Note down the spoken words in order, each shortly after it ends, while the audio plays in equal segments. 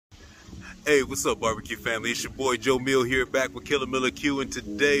Hey, what's up, barbecue family? It's your boy Joe Mill here, back with Killer Miller Q, and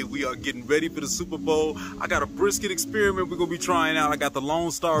today we are getting ready for the Super Bowl. I got a brisket experiment we're gonna be trying out. I got the Lone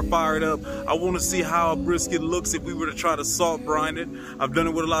Star fired up. I want to see how a brisket looks if we were to try to salt brine it. I've done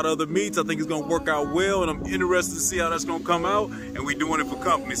it with a lot of other meats. I think it's gonna work out well, and I'm interested to see how that's gonna come out. And we're doing it for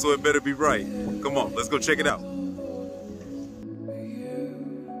company, so it better be right. Come on, let's go check it out.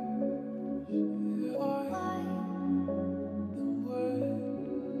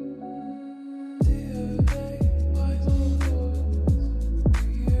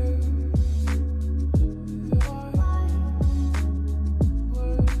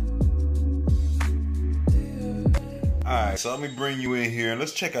 Alright, so let me bring you in here and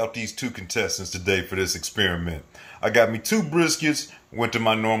let's check out these two contestants today for this experiment. I got me two briskets, went to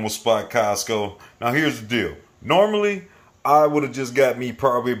my normal spot, Costco. Now here's the deal. Normally, I would have just got me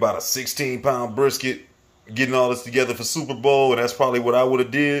probably about a 16-pound brisket, getting all this together for Super Bowl, and that's probably what I would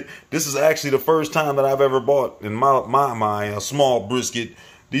have did. This is actually the first time that I've ever bought, in my mind, a small brisket.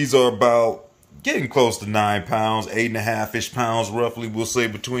 These are about getting close to 9 pounds, 8.5-ish pounds roughly, we'll say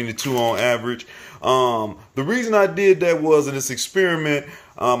between the two on average. The reason I did that was in this experiment,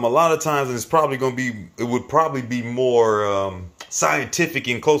 a lot of times, and it would probably be more scientific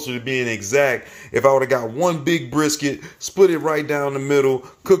and closer to being exact if I would have got one big brisket, split it right down the middle,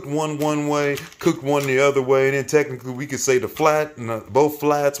 cooked one way, cooked one the other way, and then technically we could say the flat, and both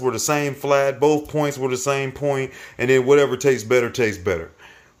flats were the same flat, both points were the same point, and then whatever tastes better tastes better.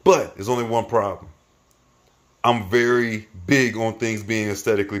 But there's only one problem. I'm very big on things being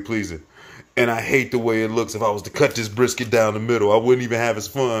aesthetically pleasing. And I hate the way it looks if I was to cut this brisket down the middle. I wouldn't even have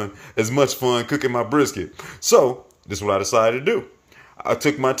as much fun cooking my brisket. So this is what I decided to do. I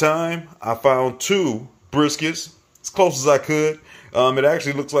took my time. I found two briskets as close as I could. It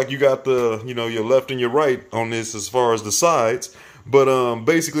actually looks like you got the, your left and your right on this as far as the sides. But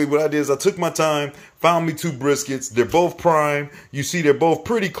basically what I did is I took my time, found me two briskets. They're both prime. You see they're both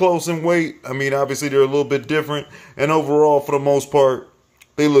pretty close in weight. I mean, obviously they're a little bit different. And overall, for the most part,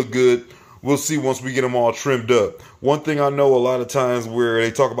 they look good. We'll see once we get them all trimmed up. One thing I know a lot of times where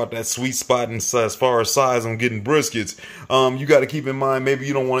they talk about that sweet spot and as far as size on getting briskets, you got to keep in mind maybe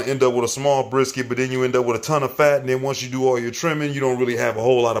you don't want to end up with a small brisket, but then you end up with a ton of fat, and then once you do all your trimming, you don't really have a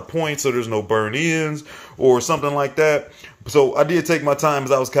whole lot of points, so there's no burn ends or something like that. So I did take my time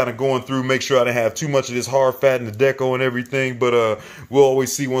as I was kind of going through, make sure I didn't have too much of this hard fat in the deco and everything, but we'll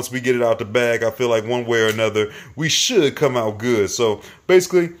always see once we get it out the bag. I feel like one way or another, we should come out good. So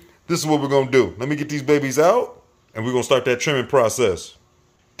basically, this is what we're going to do. Let me get these babies out, and we're going to start that trimming process.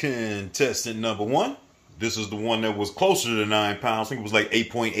 Contestant number one. This is the one that was closer to 9 pounds. I think it was like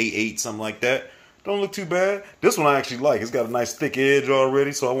 8.88, something like that. Don't look too bad. This one I actually like. It's got a nice thick edge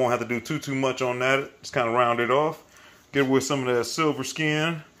already, so I won't have to do too much on that. Just kind of round it off. Get with some of that silver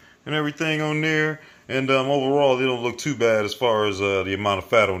skin and everything on there. And overall, they don't look too bad as far as the amount of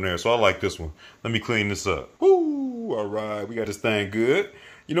fat on there. So I like this one. Let me clean this up. Woo! All right, we got this thing good.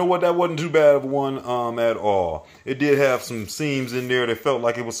 You know what? That wasn't too bad of one at all. It did have some seams in there that felt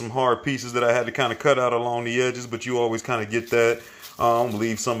like it was some hard pieces that I had to kind of cut out along the edges, but you always kind of get that. I'm going to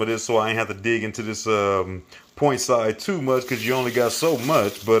leave some of this so I ain't have to dig into this point side too much because you only got so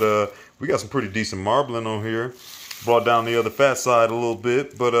much. But we got some pretty decent marbling on here. Brought down the other fat side a little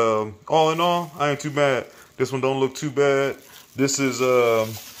bit. But all in all, I ain't too bad. This one don't look too bad. This is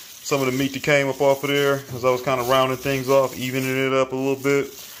some of the meat that came up off of there as I was kind of rounding things off, evening it up a little bit.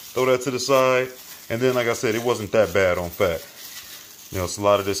 Throw that to the side. And then, like I said, it wasn't that bad on fat. So a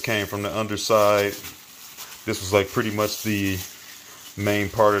lot of this came from the underside. This was like pretty much the main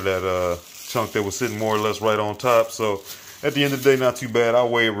part of that chunk that was sitting more or less right on top. So at the end of the day, not too bad. I'll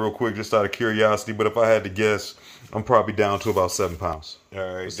weigh it real quick just out of curiosity. But if I had to guess, I'm probably down to about 7 pounds. All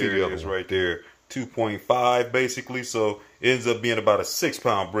right, there it is right there. 2.5 basically. So it ends up being about a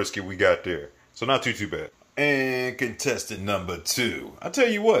 6-pound brisket we got there. So not too bad. And contestant number two. I tell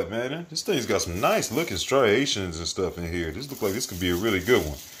you what, man, this thing's got some nice looking striations and stuff in here. This looks like this could be a really good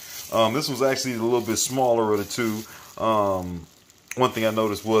one. This was actually a little bit smaller of the two. One thing I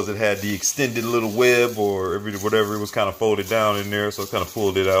noticed was it had the extended little web or whatever, it was kind of folded down in there, so I kind of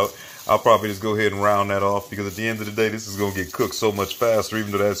pulled it out. I'll probably just go ahead and round that off because at the end of the day, this is going to get cooked so much faster,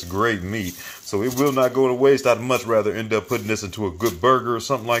 even though that's great meat. So it will not go to waste. I'd much rather end up putting this into a good burger or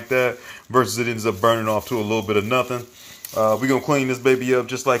something like that versus it ends up burning off to a little bit of nothing. We're going to clean this baby up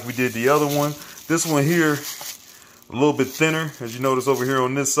just like we did the other one. This one here, a little bit thinner, as you notice over here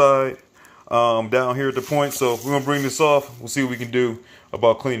on this side, down here at the point. So we're going to bring this off. We'll see what we can do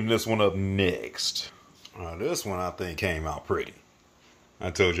about cleaning this one up next. This one I think came out pretty. I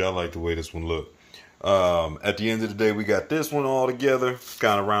told you I like the way this one looked. At the end of the day, we got this one all together,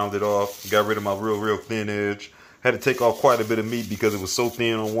 kind of rounded off. Got rid of my real thin edge. Had to take off quite a bit of meat because it was so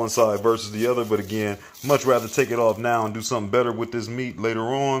thin on one side versus the other. But again, much rather take it off now and do something better with this meat later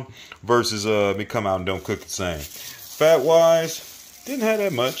on versus me come out and don't cook the same. Fat wise, didn't have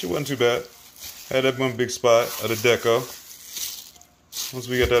that much. It wasn't too bad. Had that one big spot of the deco. Once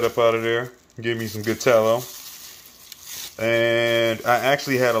we got that up out of there, give me some good tallow. And I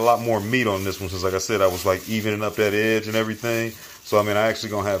actually had a lot more meat on this one since, like I said, I was like evening up that edge and everything. So, I mean, I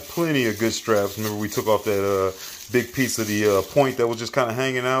actually going to have plenty of good straps. Remember, we took off that big piece of the point that was just kind of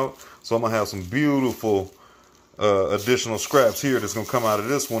hanging out. So, I'm going to have some beautiful additional scraps here that's going to come out of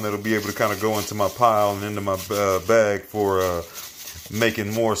this one that'll be able to kind of go into my pile and into my bag for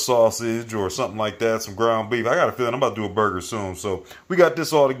making more sausage or something like that, some ground beef. I got a feeling I'm about to do a burger soon. So, we got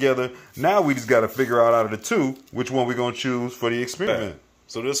this all together. Now, we just got to figure out of the two, which one we're going to choose for the experiment.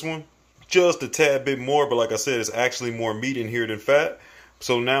 So, this one, just a tad bit more, but like I said, it's actually more meat in here than fat.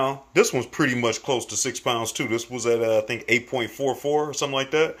 So now this one's pretty much close to 6 pounds too. This was at I think 8.44 or something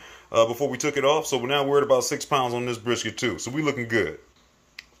like that before we took it off. So now we're at about 6 pounds on this brisket too. So we looking good.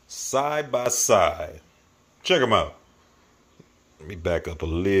 Side by side. Check them out. Let me back up a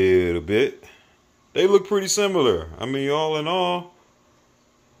little bit. They look pretty similar. I mean, all in all,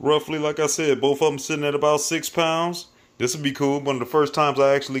 roughly, like I said, both of them sitting at about 6 pounds. This would be cool. One of the first times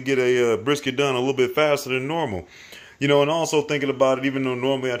I actually get a brisket done a little bit faster than normal. You know, and also thinking about it, even though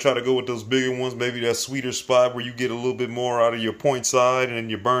normally I try to go with those bigger ones, maybe that sweeter spot where you get a little bit more out of your point side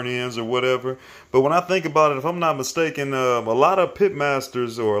and your burn ends or whatever. But when I think about it, if I'm not mistaken, a lot of pit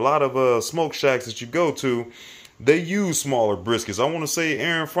masters or a lot of smoke shacks that you go to, they use smaller briskets. I want to say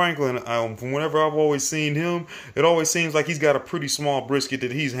Aaron Franklin, from whenever I've always seen him, it always seems like he's got a pretty small brisket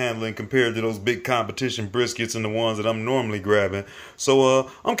that he's handling compared to those big competition briskets and the ones that I'm normally grabbing. So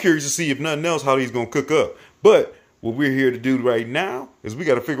I'm curious to see, if nothing else, how he's going to cook up. But what we're here to do right now is we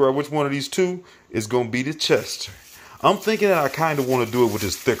got to figure out which one of these two is going to be the Chester. I'm thinking that I kind of want to do it with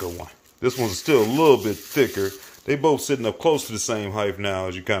this thicker one. This one's still a little bit thicker. They both sitting up close to the same height now,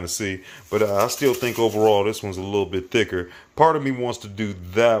 as you kind of see. But I still think overall this one's a little bit thicker. Part of me wants to do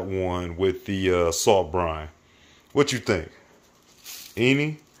that one with the salt brine. What you think?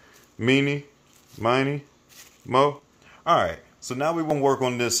 Eeny, meeny, miny, mo? Alright, so now we want to work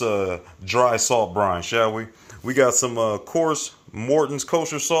on this dry salt brine, shall we? We got some coarse Morton's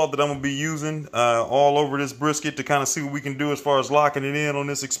kosher salt that I'm going to be using all over this brisket to kind of see what we can do as far as locking it in on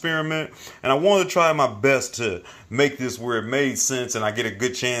this experiment. And I wanted to try my best to make this where it made sense and I get a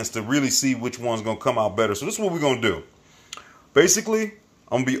good chance to really see which one's going to come out better. So this is what we're going to do. Basically,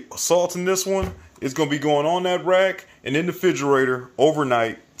 I'm going to be salting this one. It's going to be going on that rack and in the refrigerator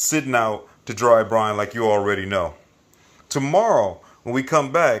overnight, sitting out to dry brine like you already know. Tomorrow, when we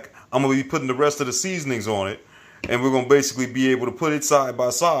come back, I'm going to be putting the rest of the seasonings on it. And we're going to basically be able to put it side by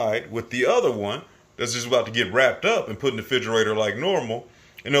side with the other one that's just about to get wrapped up and put in the refrigerator like normal.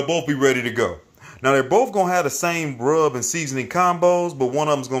 And they'll both be ready to go. Now, they're both going to have the same rub and seasoning combos, but one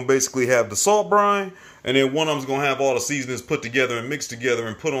of them's going to basically have the salt brine, and then one of them's going to have all the seasonings put together and mixed together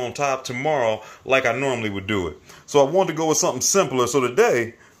and put on top tomorrow like I normally would do it. So I wanted to go with something simpler. So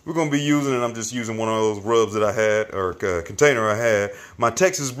today, we're going to be using, and I'm just using one of those rubs that I had, or container I had, my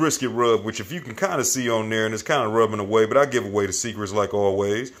Texas brisket rub, which if you can kind of see on there, and it's kind of rubbing away, but I give away the secrets like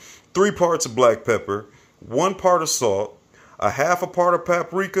always. 3 parts of black pepper, 1 part of salt, a half a part of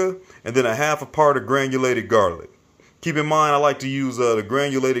paprika, and then a half a part of granulated garlic. Keep in mind, I like to use the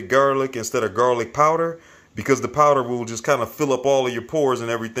granulated garlic instead of garlic powder, because the powder will just kind of fill up all of your pores and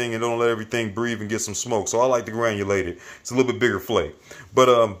everything and don't let everything breathe and get some smoke. So I like the granulated. It's a little bit bigger flake. But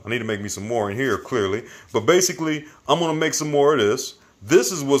I need to make me some more in here, clearly. But basically, I'm going to make some more of this.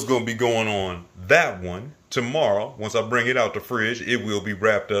 This is what's going to be going on that one tomorrow. Once I bring it out the fridge, it will be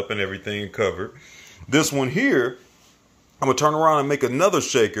wrapped up and everything covered. This one here, I'm going to turn around and make another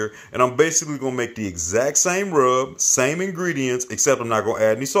shaker. And I'm basically going to make the exact same rub, same ingredients, except I'm not going to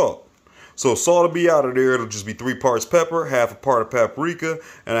add any salt. So salt will be out of there. It'll just be 3 parts pepper, half a part of paprika,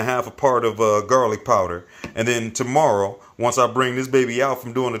 and a half a part of garlic powder. And then tomorrow, once I bring this baby out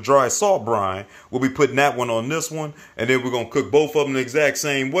from doing the dry salt brine, we'll be putting that one on this one. And then we're going to cook both of them the exact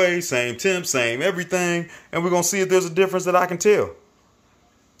same way, same temp, same everything. And we're going to see if there's a difference that I can tell.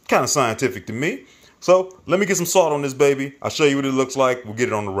 Kind of scientific to me. So let me get some salt on this baby. I'll show you what it looks like. We'll get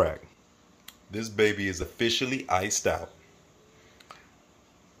it on the rack. This baby is officially iced out.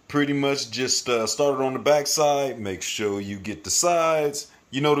 Pretty much just started on the back side. Make sure you get the sides.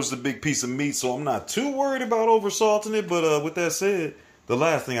 You notice a big piece of meat, so I'm not too worried about oversalting it. But with that said, the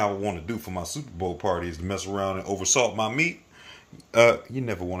last thing I would want to do for my Super Bowl party is to mess around and oversalt my meat. You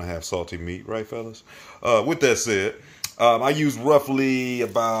never want to have salty meat, right, fellas? With that said, I used roughly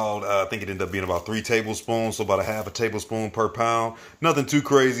about, I think it ended up being about 3 tablespoons, so about a half a tablespoon per pound. Nothing too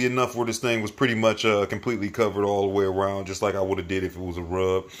crazy, enough where this thing was pretty much completely covered all the way around, just like I would have did if it was a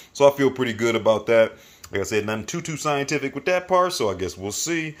rub. So I feel pretty good about that. Like I said, nothing too scientific with that part, so I guess we'll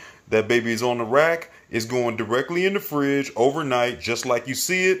see. That baby is on the rack. It's going directly in the fridge overnight, just like you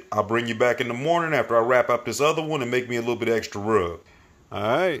see it. I'll bring you back in the morning after I wrap up this other one and make me a little bit extra rub. All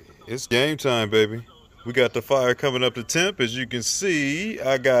right, it's game time, baby. We got the fire coming up to temp. As you can see,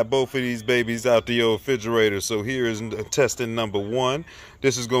 I got both of these babies out the old refrigerator. So here is testing number 1.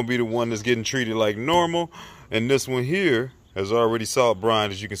 This is going to be the one that's getting treated like normal. And this one here has already salt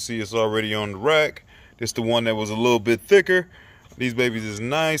brine. As you can see, it's already on the rack. This the one that was a little bit thicker. These babies is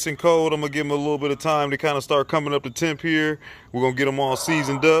nice and cold. I'm going to give them a little bit of time to kind of start coming up to temp here. We're going to get them all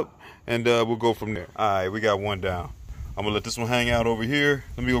seasoned up, and we'll go from there. All right, we got one down. I'm going to let this one hang out over here.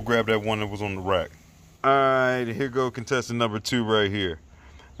 Let me go grab that one that was on the rack. All right, here go contestant number 2 right here.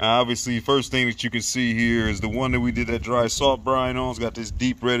 Now, obviously, first thing that you can see here is the one that we did that dry salt brine on. It's got this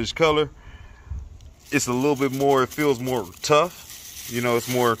deep reddish color. It's a little bit more, it feels more tough. You know,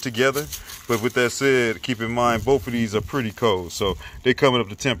 it's more together. But with that said, keep in mind, both of these are pretty cold. So they're coming up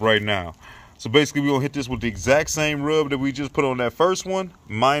to temp right now. So basically, we're going to hit this with the exact same rub that we just put on that first one,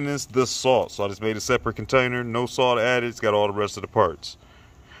 minus the salt. So I just made a separate container, no salt added. It's got all the rest of the parts.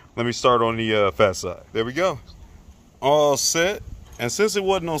 Let me start on the fat side. There we go. All set. And since it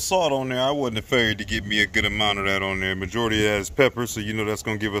wasn't no salt on there, I wasn't afraid to get me a good amount of that on there. Majority of that is pepper, so you know that's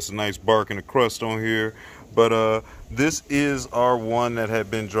going to give us a nice bark and a crust on here. But this is our one that had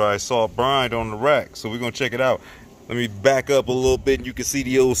been dry salt brined on the rack. So we're going to check it out. Let me back up a little bit and you can see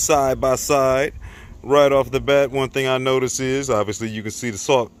the old side by side. Right off the bat, one thing I notice is, obviously you can see the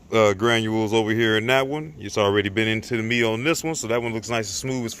salt granules over here in that one. It's already been into the meat on this one, so that one looks nice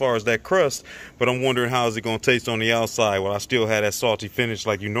and smooth as far as that crust. But I'm wondering how is it going to taste on the outside. Well, I still have that salty finish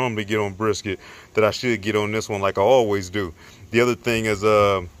like you normally get on brisket that I should get on this one like I always do. The other thing is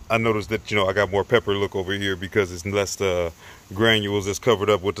I noticed that, you know, I got more pepper look over here because it's less granules that's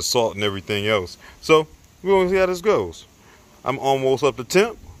covered up with the salt and everything else. So we're going to see how this goes. I'm almost up to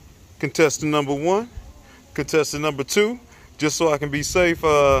temp. Contestant number 1, contestant number 2. Just so I can be safe,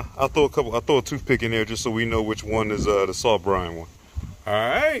 I'll throw a toothpick in there just so we know which one is the salt brine one. All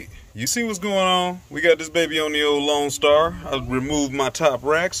right, you see what's going on? We got this baby on the old Lone Star. I removed my top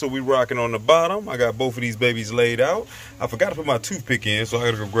rack, so we rocking on the bottom. I got both of these babies laid out. I forgot to put my toothpick in, so I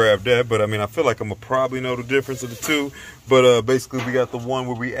gotta go grab that. But I mean, I feel like I'm gonna probably know the difference of the two. But basically, we got the one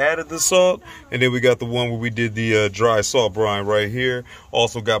where we added the salt, and then we got the one where we did the dry salt brine right here.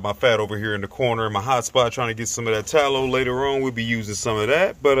 Also got my fat over here in the corner, my hot spot, trying to get some of that tallow later on. We'll be using some of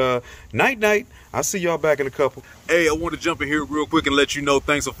that. But night. I'll see y'all back in a couple. Hey, I want to jump in here real quick and let you know,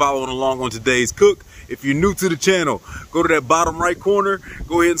 thanks for following along on today's cook. If you're new to the channel, go to that bottom right corner,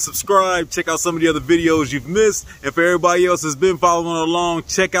 go ahead and subscribe, check out some of the other videos you've missed. And for everybody else that's been following along,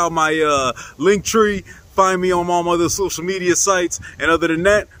 check out my link tree. Find me on all my other social media sites. And other than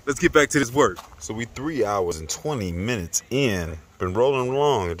that, let's get back to this work. So we 3 hours and 20 minutes in. Been rolling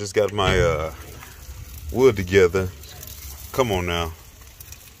along. I just got my wood together. Come on now.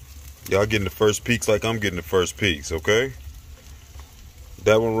 Y'all getting the first peeks like I'm getting the first peeks, okay?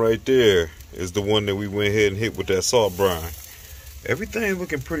 That one right there is the one that we went ahead and hit with that salt brine. Everything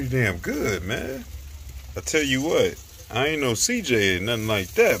looking pretty damn good, man. I tell you what, I ain't no CJ or nothing like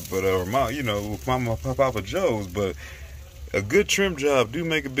that, but my Papa Joe's, but a good trim job do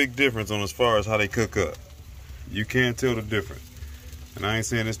make a big difference on as far as how they cook up. You can't tell the difference. And I ain't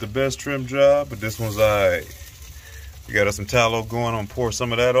saying it's the best trim job, but this one's alright. We got us some tallow going on, pour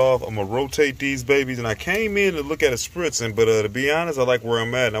some of that off. I'm gonna rotate these babies, and I came in to look at it spritzing, but to be honest, I like where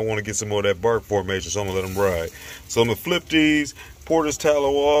I'm at, and I want to get some more of that bark formation, so I'm gonna let them ride. So I'm gonna flip these, pour this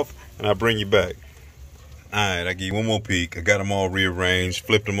tallow off, and I'll bring you back. All right, I give you one more peek. I got them all rearranged,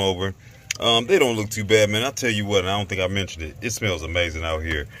 flipped them over. They don't look too bad, man. I'll tell you what, and I don't think I mentioned it. It smells amazing out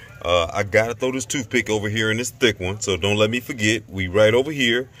here. I gotta throw this toothpick over here in this thick one, so don't let me forget. We right over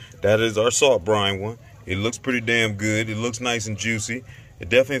here. That is our salt brine one. It looks pretty damn good. It looks nice and juicy. It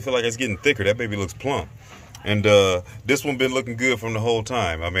definitely feels like it's getting thicker. That baby looks plump. And this one been looking good from the whole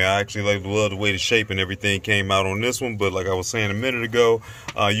time. I mean, I actually love the way the shape and everything came out on this one. But like I was saying a minute ago,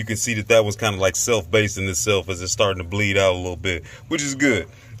 you can see that one's kind of like self-basing itself as it's starting to bleed out a little bit, which is good.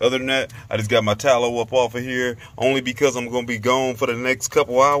 Other than that, I just got my tallow up off of here, only because I'm going to be gone for the next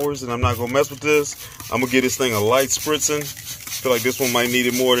couple hours and I'm not going to mess with this. I'm going to get this thing a light spritzing. I feel like this one might need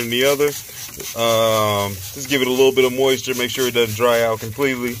it more than the other. Just give it a little bit of moisture, make sure it doesn't dry out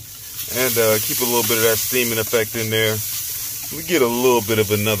completely, and keep a little bit of that steaming effect in there. We get a little bit of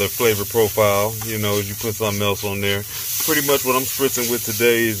another flavor profile, you know, as you put something else on there. Pretty much what I'm spritzing with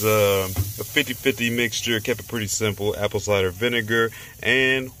today is a 50-50 mixture. Kept it pretty simple. Apple cider vinegar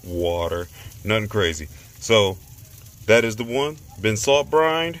and water. Nothing crazy. So that is the one. Been salt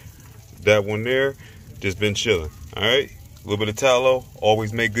brined. That one there. Just been chilling. Alright. A little bit of tallow.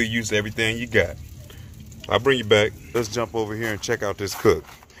 Always make good use of everything you got. I'll bring you back. Let's jump over here and check out this cook.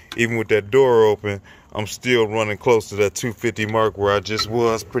 Even with that door open, I'm still running close to that 250 mark where I just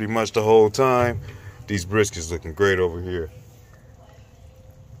was pretty much the whole time. These briskets looking great over here.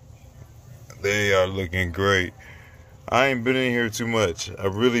 They are looking great. I ain't been in here too much.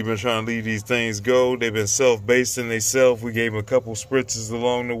 I've really been trying to leave these things go. They've been self-basting themselves. We gave them a couple spritzes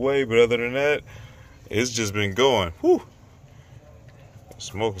along the way, but other than that, it's just been going. Whew. The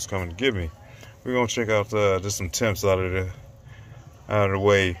smoke is coming to get me. We're gonna check out just some temps out of the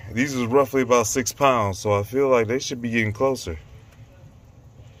way. These is roughly about 6 pounds, so I feel like they should be getting closer.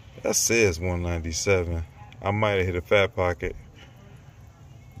 That says 197. I might have hit a fat pocket.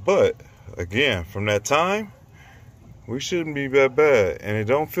 But again, from that time, we shouldn't be that bad. And it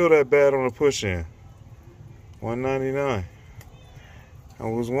don't feel that bad on the push-in. 199. I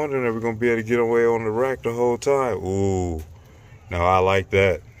was wondering if we're gonna be able to get away on the rack the whole time. Ooh. No, I like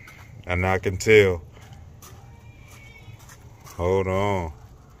that. And I can tell. Hold on.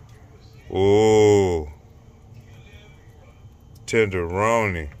 Ooh.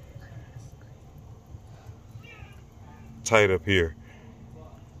 Tenderoni. Tight up here.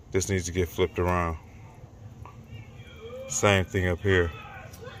 This needs to get flipped around. Same thing up here.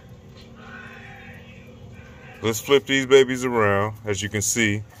 Let's flip these babies around. As you can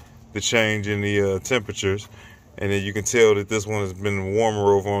see, the change in the temperatures. And then you can tell that this one has been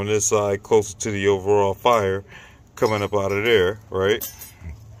warmer over on this side, closer to the overall fire coming up out of there, right?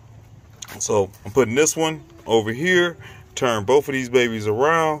 So I'm putting this one over here, turn both of these babies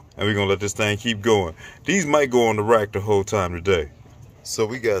around, and we're gonna let this thing keep going. These might go on the rack the whole time today. So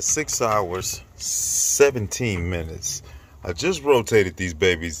we got 6 hours, 17 minutes. I just rotated these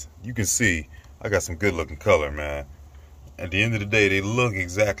babies. You can see I got some good looking color, man. At the end of the day, they look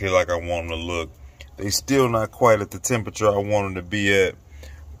exactly like I want them to look. They still not quite at the temperature I want them to be at.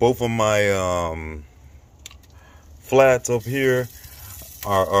 Both of my flats up here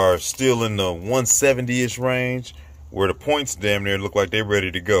are still in the 170-ish range, where the points damn near look like they're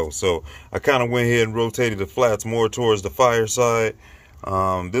ready to go. So I kind of went ahead and rotated the flats more towards the fire side.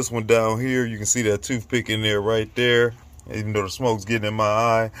 This one down here, you can see that toothpick in there right there. Even though the smoke's getting in my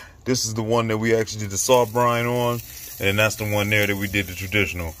eye, this is the one that we actually did the salt brine on, and that's the one there that we did the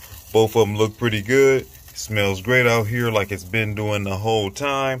traditional. Both of them look pretty good. It smells great out here like it's been doing the whole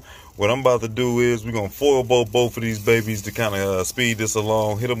time. What I'm about to do is we're going to foil both of these babies to kind of speed this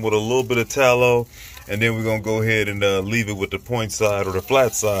along. Hit them with a little bit of tallow. And then we're going to go ahead and leave it with the point side or the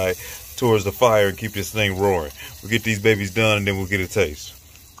flat side towards the fire and keep this thing roaring. We'll get these babies done and then we'll get a taste.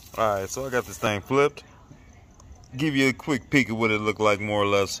 Alright, so I got this thing flipped. Give you a quick peek at what it looked like more or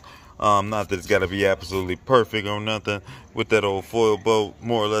less. Not that it's got to be absolutely perfect or nothing. With that old foil boat,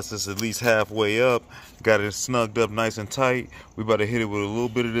 more or less it's at least halfway up. Got it snugged up nice and tight. We about to hit it with a little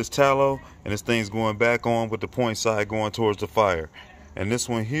bit of this tallow, and this thing's going back on with the point side going towards the fire. And this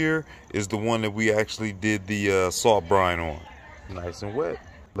one here is the one that we actually did the salt brine on. Nice and wet.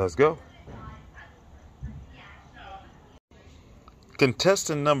 Let's go.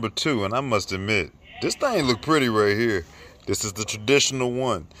 Contestant number 2, and I must admit, this thing look pretty right here. This is the traditional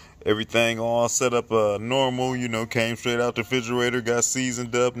one. Everything all set up normal, you know, came straight out the refrigerator, got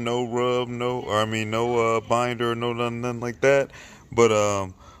seasoned up, no rub, no binder, no nothing like that. But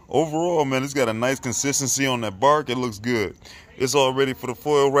overall, man, it's got a nice consistency on that bark. It looks good. It's all ready for the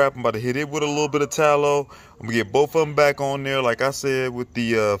foil wrap. I'm about to hit it with a little bit of tallow. I'm gonna get both of them back on there, like I said, with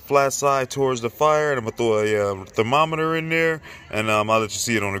the flat side towards the fire. And I'm gonna throw a thermometer in there, and I'll let you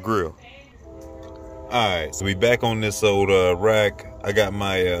see it on the grill. Alright, so we back on this old rack. I got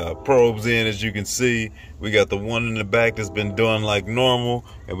my probes in, as you can see. We got the one in the back that's been done like normal,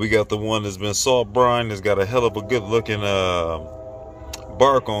 and we got the one that's been salt brine. That's got a hell of a good looking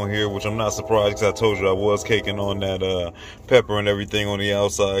bark on here, which I'm not surprised because I told you I was caking on that pepper and everything on the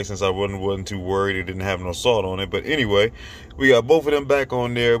outside, since I wasn't too worried it didn't have no salt on it. But anyway, we got both of them back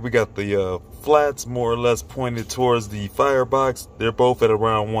on there. We got the flats more or less pointed towards the firebox. They're both at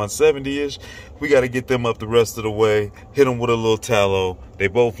around 170-ish. We got to get them up the rest of the way, hit them with a little tallow. They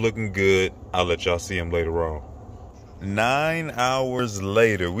both looking good. I'll let y'all see them later on. 9 hours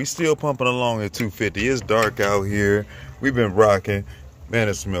later, we still pumping along at 250. It's dark out here. We've been rocking. Man,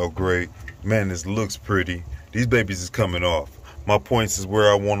 it smells great. Man, this looks pretty. These babies is coming off. My points is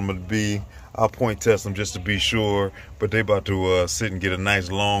where I want them to be. I'll point test them just to be sure, but they about to sit and get a nice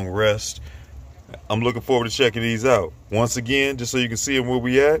long rest. I'm looking forward to checking these out. Once again, just so you can see them where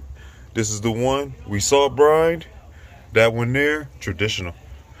we at, this is the one we salt brined. That one there, traditional.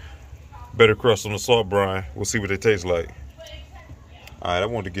 Better crust on the salt brine. We'll see what they taste like. Alright, I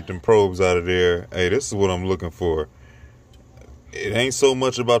want to get them probes out of there. Hey, this is what I'm looking for. It ain't so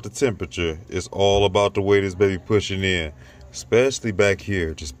much about the temperature. It's all about the way this baby pushing in. Especially back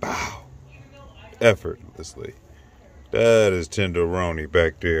here. Just bow. Effortlessly. That is tenderoni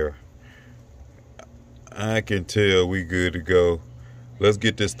back there. I can tell we good to go. Let's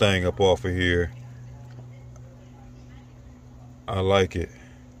get this thing up off of here. I like it.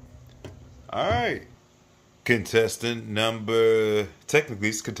 Alright. Contestant number, technically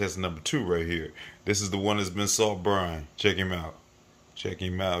it's contestant number 2 right here. This is the one that's been salt brine. Check him out. Check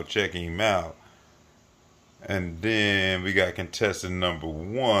him out. Check him out. And then we got contestant number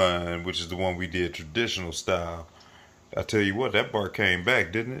 1, which is the one we did traditional style. I tell you what, that bark came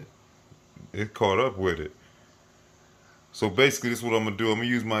back, didn't it? It caught up with it. So basically this is what I'm going to do. I'm going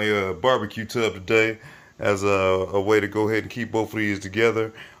to use my barbecue tub today as a way to go ahead and keep both of these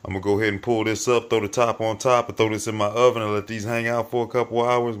together. I'm going to go ahead and pull this up, throw the top on top, and throw this in my oven and let these hang out for a couple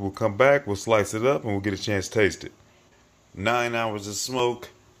hours. We'll come back, we'll slice it up, and we'll get a chance to taste it. 9 hours of smoke,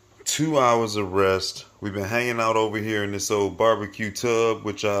 2 hours of rest. We've been hanging out over here in this old barbecue tub,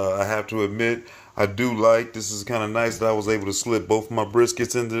 which I have to admit, I do like. This is kind of nice that I was able to slip both my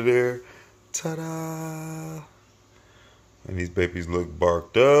briskets into there. Ta-da! And these babies look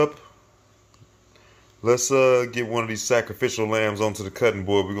barked up. Let's get one of these sacrificial lambs onto the cutting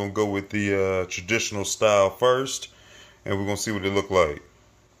board. We're going to go with the traditional style first, and we're going to see what they look like.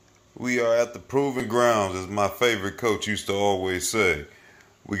 We are at the proving grounds, as my favorite coach used to always say.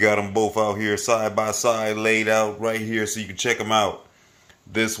 We got them both out here side by side, laid out right here so you can check them out.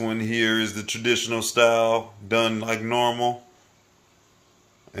 This one here is the traditional style, done like normal.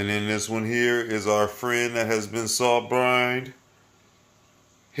 And then this one here is our friend that has been salt brined.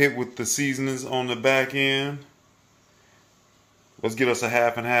 Hit with the seasonings on the back end. Let's get us a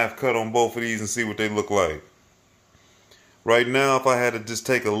half and half cut on both of these and see what they look like. Right now, if I had to just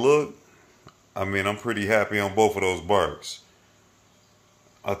take a look, I mean, I'm pretty happy on both of those barks.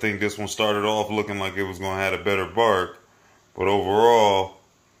 I think this one started off looking like it was going to have a better bark, but overall,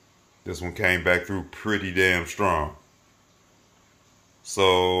 this one came back through pretty damn strong.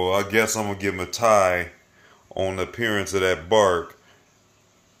 So I guess I'm going to give him a tie on the appearance of that bark.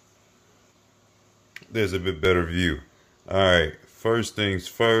 There's a bit better view. Alright, first things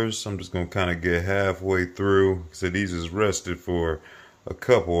first, I'm just going to kind of get halfway through. So these is rested for a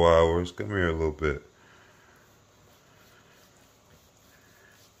couple hours. Come here a little bit.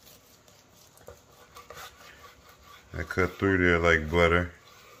 I cut through there like butter.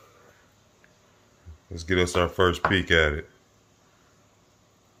 Let's get us our first peek at it.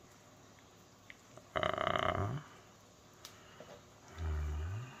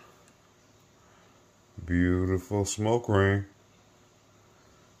 Beautiful smoke ring.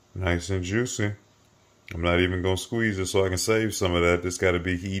 Nice and juicy. I'm not even going to squeeze it so I can save some of that. This got to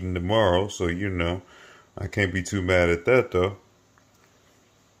be eaten tomorrow, so you know. I can't be too mad at that though.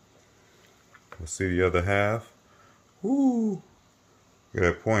 Let's see the other half. Woo! Look at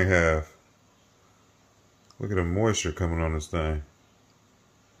that point half. Look at the moisture coming on this thing.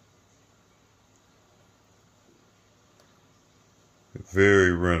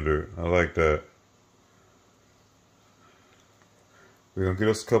 Very rendered. I like that. We're going to get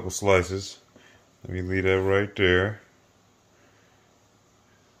us a couple slices. Let me leave that right there.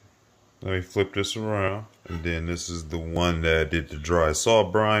 Let me flip this around. And then this is the one that I did the dry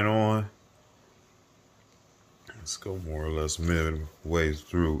salt brine on. Let's go more or less midway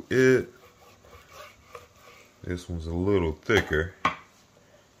through it. This one's a little thicker.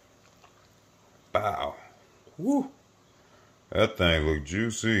 Bow. Woo! That thing look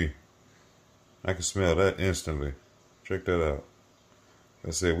juicy. I can smell that instantly. Check that out. I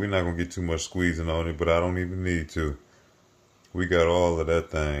said, we're not going to get too much squeezing on it, but I don't even need to. We got all of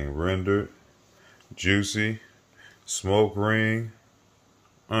that thing rendered, juicy, smoke ring,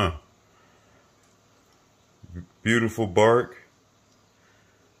 beautiful bark.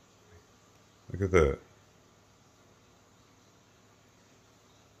 Look at that.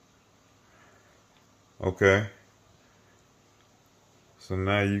 Okay. So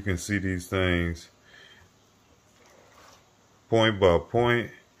now you can see these things point by point,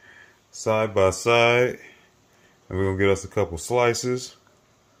 side by side, and we're gonna get us a couple slices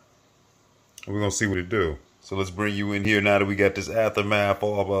and we're gonna see what it do. So let's bring you in here now that we got this aftermath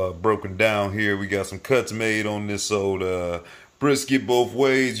all broken down here. We got some cuts made on this old Brisket both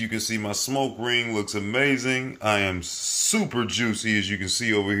ways. You can see my smoke ring looks amazing. I am super juicy, as you can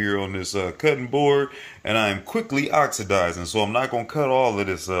see over here on this cutting board, and I am quickly oxidizing, so I'm not going to cut all of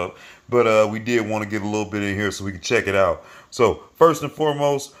this up, but we did want to get a little bit in here so we can check it out. So first and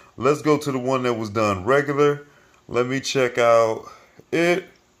foremost, let's go to the one that was done regular. Let me check out it.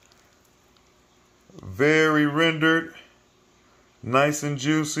 Very rendered, nice and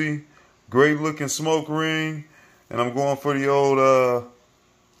juicy, great looking smoke ring. And I'm going for the old,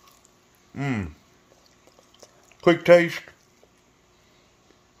 quick taste.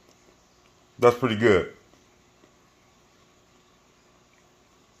 That's pretty good.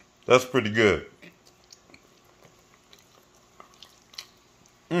 That's pretty good.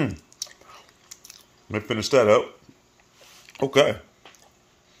 Let me finish that up. Okay. Let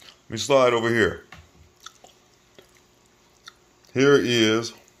me slide over here. Here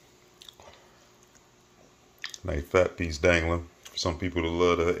is nice fat piece dangling. For some people that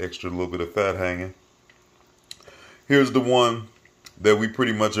love the extra little bit of fat hanging. Here's the one that we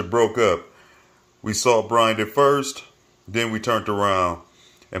pretty much have broke up. We salt brined it first, then we turned around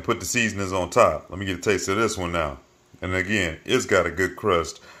and put the seasonings on top. Let me get a taste of this one now. And again, it's got a good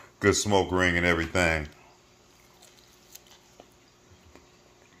crust, good smoke ring and everything.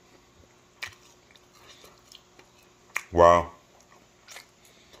 Wow.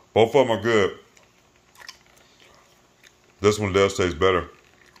 Both of them are good. This one does taste better.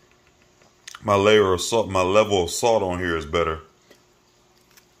 My layer of salt, my level of salt on here is better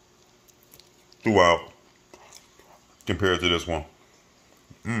throughout compared to this one.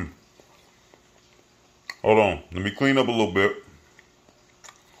 Hold on, let me clean up a little bit.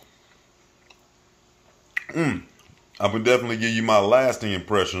 I would definitely give you my lasting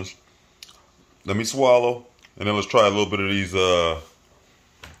impressions. Let me swallow, and then let's try a little bit of these, the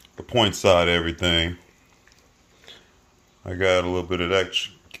point side of everything. I got a little bit of that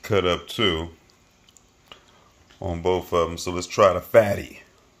cut up too on both of them. So let's try the fatty.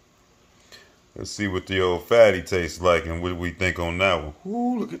 Let's see what the old fatty tastes like and what we think on that one.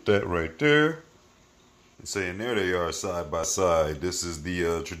 Ooh, look at that right there. And saying there they are side by side. This is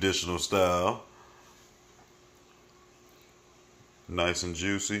the traditional style. Nice and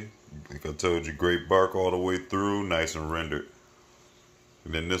juicy. Like I told you, great bark all the way through, nice and rendered.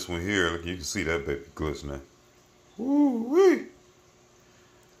 And then this one here, look, you can see that baby glistening. Woo-wee.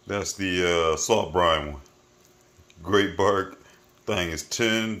 That's the salt brine one. Great bark. Thing is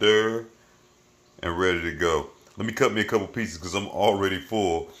tender and ready to go. Let me cut me a couple pieces because I'm already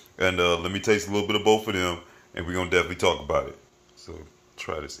full. And let me taste a little bit of both of them, and we're going to definitely talk about it. So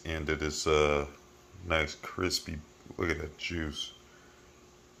try this end of this nice crispy, look at that juice.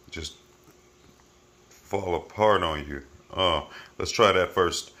 Just fall apart on you. Let's try that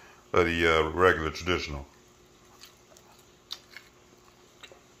first, the regular traditional.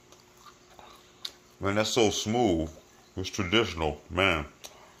 Man, that's so smooth. It's traditional, man.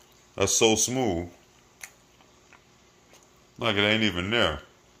 That's so smooth. Like it ain't even there.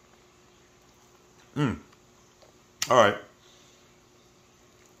 Alright.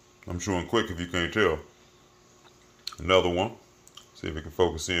 I'm chewing quick if you can't tell. Another one. See if we can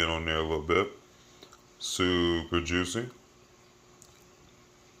focus in on there a little bit. Super juicy.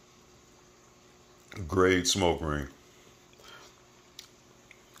 Great smoke ring.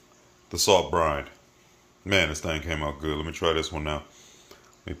 The salt brine. Man, this thing came out good. Let me try this one now.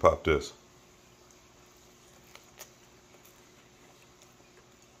 Let me pop this.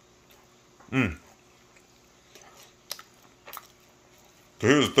 So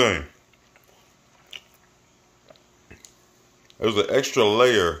here's the thing. There's an extra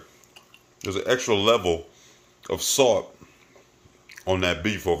layer, there's an extra level of salt on that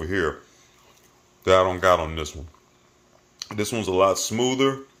beef over here that I don't got on this one. This one's a lot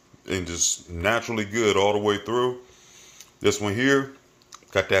smoother and just naturally good all the way through. This one here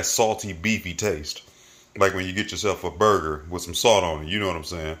got that salty, beefy taste. Like when you get yourself a burger with some salt on it, you know what I'm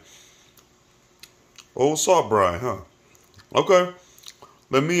saying? Old salt brine, huh? Okay.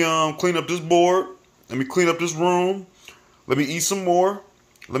 Let me clean up this board. Let me clean up this room. Let me eat some more.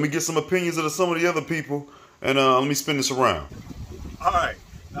 Let me get some opinions of some of the other people. And let me spin this around. Alright,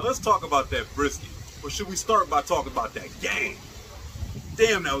 now let's talk about that brisket. Or should we start by talking about that game?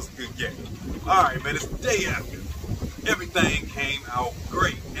 Damn, that was a good game. Alright, man, it's the day after. Everything came out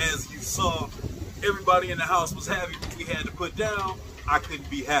great. As you saw, everybody in the house was happy what we had to put down. I couldn't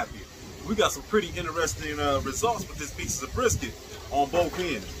be happier. We got some pretty interesting results with this pieces of brisket on both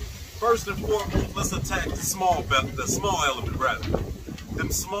ends. First and foremost, let's attack the small element rather. Them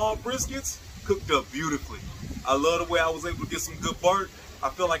small briskets cooked up beautifully. I love the way I was able to get some good bark. I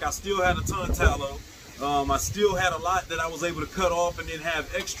feel like I still had a ton of tallow. I still had a lot that I was able to cut off and then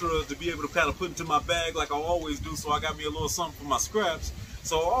have extra to be able to kind of put into my bag like I always do. So I got me a little something for my scraps.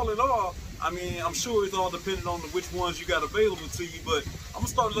 So all in all, I mean, I'm sure it's all dependent on which ones you got available to you, but I'm gonna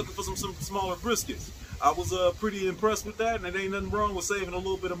start looking for some smaller briskets. I was pretty impressed with that, and it ain't nothing wrong with saving a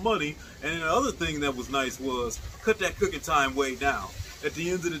little bit of money. And then the other thing that was nice was cut that cooking time way down. At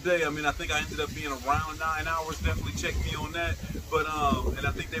the end of the day, I mean, I think I ended up being around 9 hours. Definitely check me on that. But and I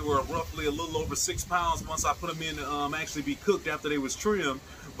think they were roughly a little over 6 pounds once I put them in to actually be cooked after they was trimmed.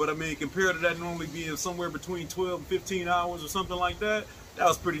 But I mean, compared to that normally being somewhere between 12 and 15 hours or something like that, that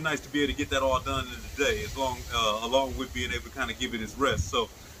was pretty nice to be able to get that all done in a day, along with being able to kind of give it its rest. So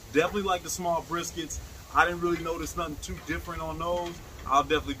definitely like the small briskets. I didn't really notice nothing too different on those. I'll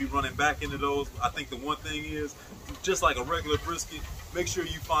definitely be running back into those. I think the one thing is, just like a regular brisket, make sure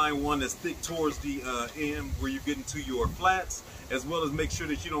you find one that's thick towards the end where you get into your flats, as well as make sure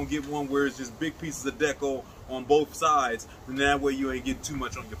that you don't get one where it's just big pieces of deco on both sides, and that way you ain't getting too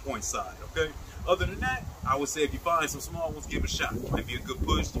much on your point side, okay? Other than that, I would say if you find some small ones, give it a shot. It might be a good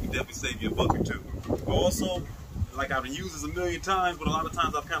push. You can definitely save you a buck or two. Also, like I've used this a million times, but a lot of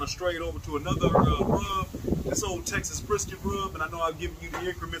times I've kind of strayed over to another rub, this old Texas brisket rub, and I know I've given you the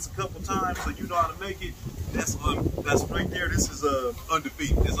increments a couple times, so you know how to make it. That's right there. This is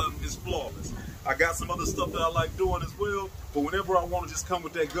undefeated. It's flawless. I got some other stuff that I like doing as well, but whenever I want to just come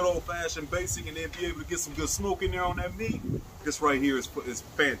with that good old-fashioned basic and then be able to get some good smoke in there on that meat, this right here is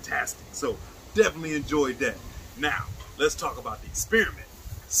fantastic. So definitely enjoyed that. Now, let's talk about the experiment.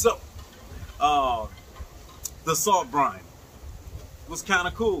 So, the salt brine was kind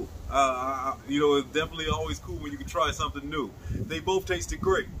of cool. You know, it's definitely always cool when you can try something new. They both tasted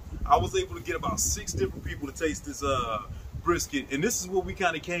great. I was able to get about 6 different people to taste this brisket, and this is what we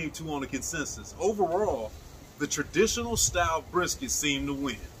kind of came to on a consensus. Overall, the traditional style brisket seemed to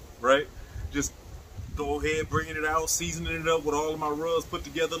win, right? Just go ahead, bringing it out, seasoning it up with all of my rubs put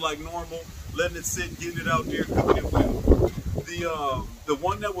together like normal, letting it sit, getting it out there, cooking it well. The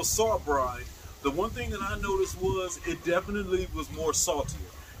one that was salt brine, the one thing that I noticed was it definitely was more saltier.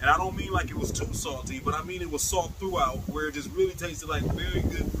 And I don't mean like it was too salty, but I mean it was salt throughout, where it just really tasted like very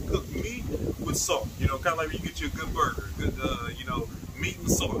good cooked meat with salt. You know, kind of like when you get you a good burger, good, you know, meat and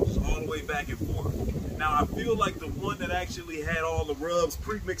sauce, all the way back and forth. Now, I feel like the one that actually had all the rubs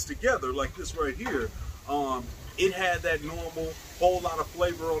pre-mixed together, like this right here, it had that normal whole lot of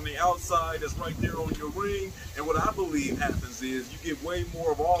flavor on the outside that's right there on your ring. And what I believe happens is you get way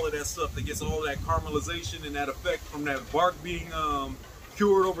more of all of that stuff that gets all that caramelization and that effect from that bark being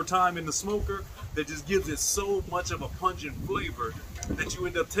cured over time in the smoker, that just gives it so much of a pungent flavor that you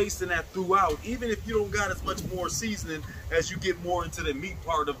end up tasting that throughout, even if you don't got as much more seasoning as you get more into the meat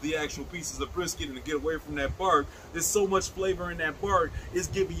part of the actual pieces of brisket and to get away from that bark. There's so much flavor in that bark, it's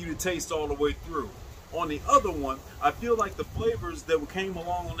giving you the taste all the way through. On the other one, I feel like the flavors that came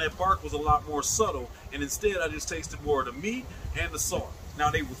along on that bark was a lot more subtle, and instead I just tasted more of the meat and the salt.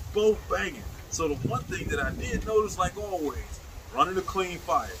 Now, they was both banging. So the one thing that I did notice, like always, running a clean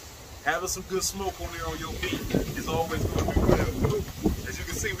fire, having some good smoke on there on your meat is always going to be well. As you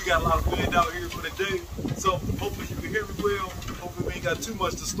can see, we got a lot of wind out here for the day, so hopefully you can hear me well. Hopefully we ain't got too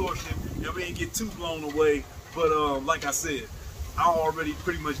much distortion and we ain't get too blown away. But like I said, I'm already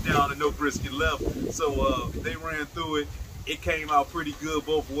pretty much down to no brisket left, so they ran through it. It came out pretty good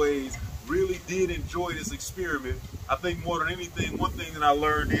both ways. Really did enjoy this experiment. I think more than anything, one thing that I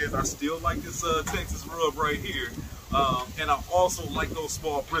learned is I still like this Texas rub right here. And I also like those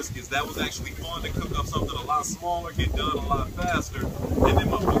small briskets. That was actually fun to cook up something a lot smaller, get done a lot faster. And then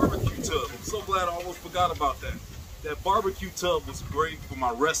my barbecue tub, I'm so glad I almost forgot about that. That barbecue tub was great for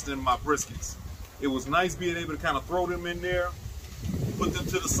my resting my briskets. It was nice being able to kind of throw them in there, put them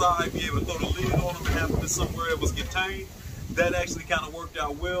to the side, be able to throw the lid on them and have them somewhere that was contained. That actually kind of worked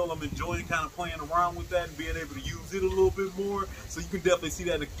out well. I'm enjoying kind of playing around with that and being able to use it a little bit more. So you can definitely see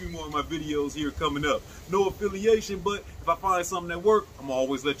that in a few more of my videos here coming up. No affiliation, but if I find something that works, I'm gonna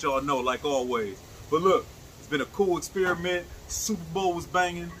always let y'all know, like always. But look, it's been a cool experiment. Super Bowl was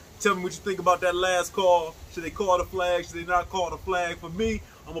banging. Tell me what you think about that last call. Should they call the flag? Should they not call the flag? For me,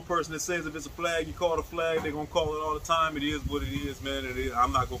 I'm a person that says if it's a flag, you call the flag. They're gonna call it all the time. It is what it is, man. It is.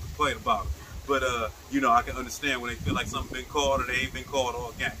 I'm not gonna complain about it. But, you know, I can understand when they feel like something been called or they ain't been called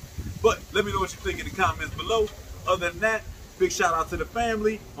all gang. But let me know what you think in the comments below. Other than that, big shout out to the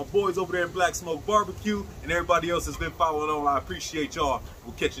family, my boys over there in Black Smoke Barbecue, and everybody else that's been following on. I appreciate y'all.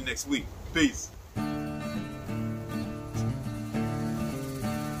 We'll catch you next week. Peace.